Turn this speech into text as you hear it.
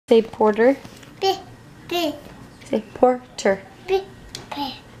Say porter. B, B. Say porter. B,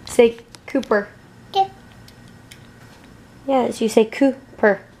 B. Say Cooper. K. Yes, you say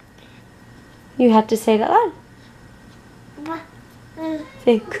Cooper. You have to say it out loud.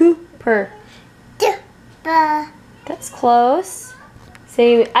 Say Cooper. D, B. That's close.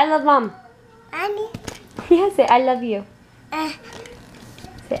 Say I love mom. Annie. Yeah, say I love you.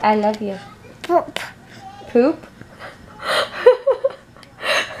 Say I love you. Poop. Poop?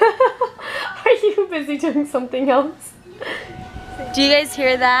 Are you busy doing something else? Do you guys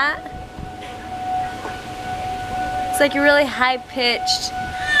hear that? It's like really high pitched.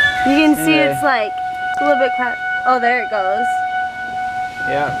 You can see it's like a little bit quiet. Oh, there it goes.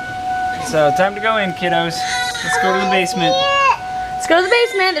 Yeah. So time to go in, kiddos. Let's go to the basement. Let's go to the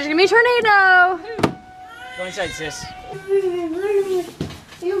basement. There's gonna be a tornado. Go inside, sis. I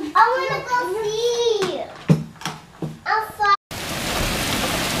wanna go see. Outside.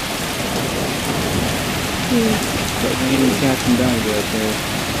 Eating cats and dogs out there.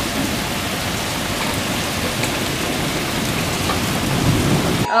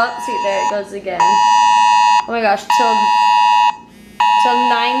 Oh, see, there it goes again. Oh my gosh, till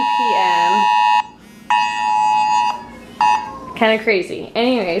 9 p.m. Kind of crazy.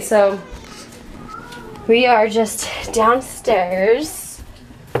 Anyway, so we are just downstairs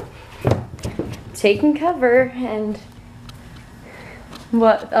taking cover and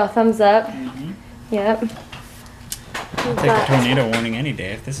what? Oh, thumbs up. Mm-hmm. Yep. Take a tornado warning any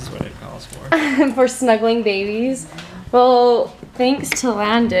day if this is what it calls for. For snuggling babies. Well, thanks to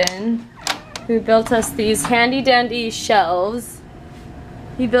Landon, who built us these handy dandy shelves.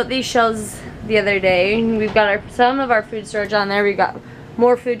 He built these shelves the other day. We've got some of our food storage on there. We got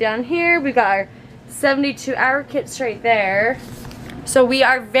more food down here. We got our 72-hour kits right there. So we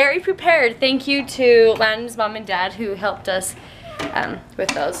are very prepared. Thank you to Landon's mom and dad who helped us with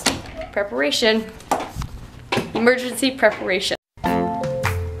those preparation. Emergency preparation.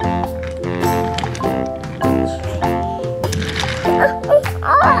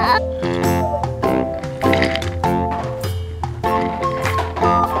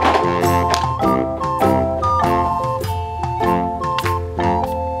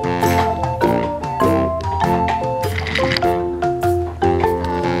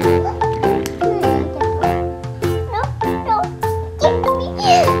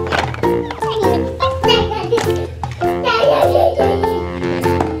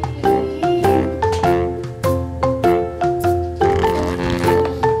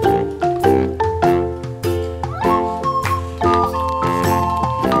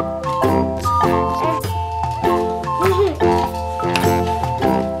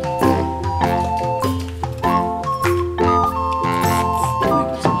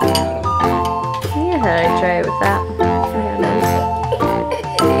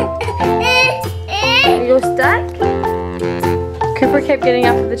 Cooper kept getting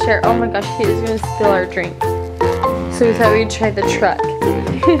off of the chair. Oh my gosh, he was gonna spill our drink. So we thought we'd try the truck.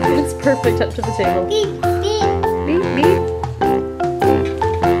 It's perfect up to the table. Beep, beep. Beep, beep.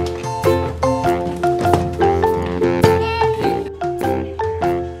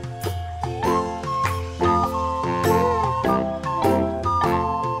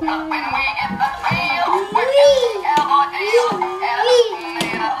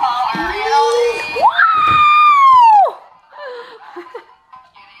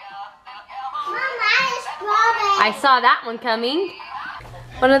 I saw that one coming.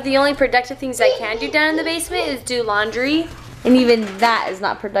 One of the only productive things I can do down in the basement is do laundry. And even that is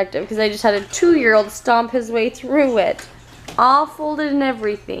not productive because I just had a 2-year-old stomp his way through it. All folded and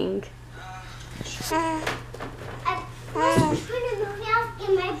everything.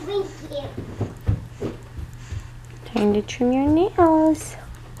 Time to trim your nails.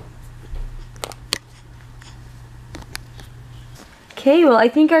 Okay, well I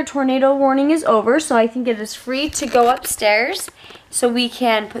think our tornado warning is over, so I think it is free to go upstairs so we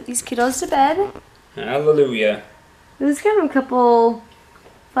can put these kiddos to bed. Hallelujah. It was kind of a couple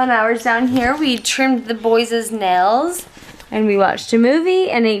fun hours down here. We trimmed the boys' nails and we watched a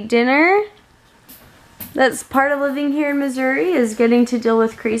movie and ate dinner. That's part of living here in Missouri, is getting to deal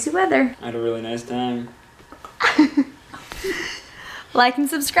with crazy weather. I had a really nice time. Like and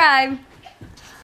subscribe.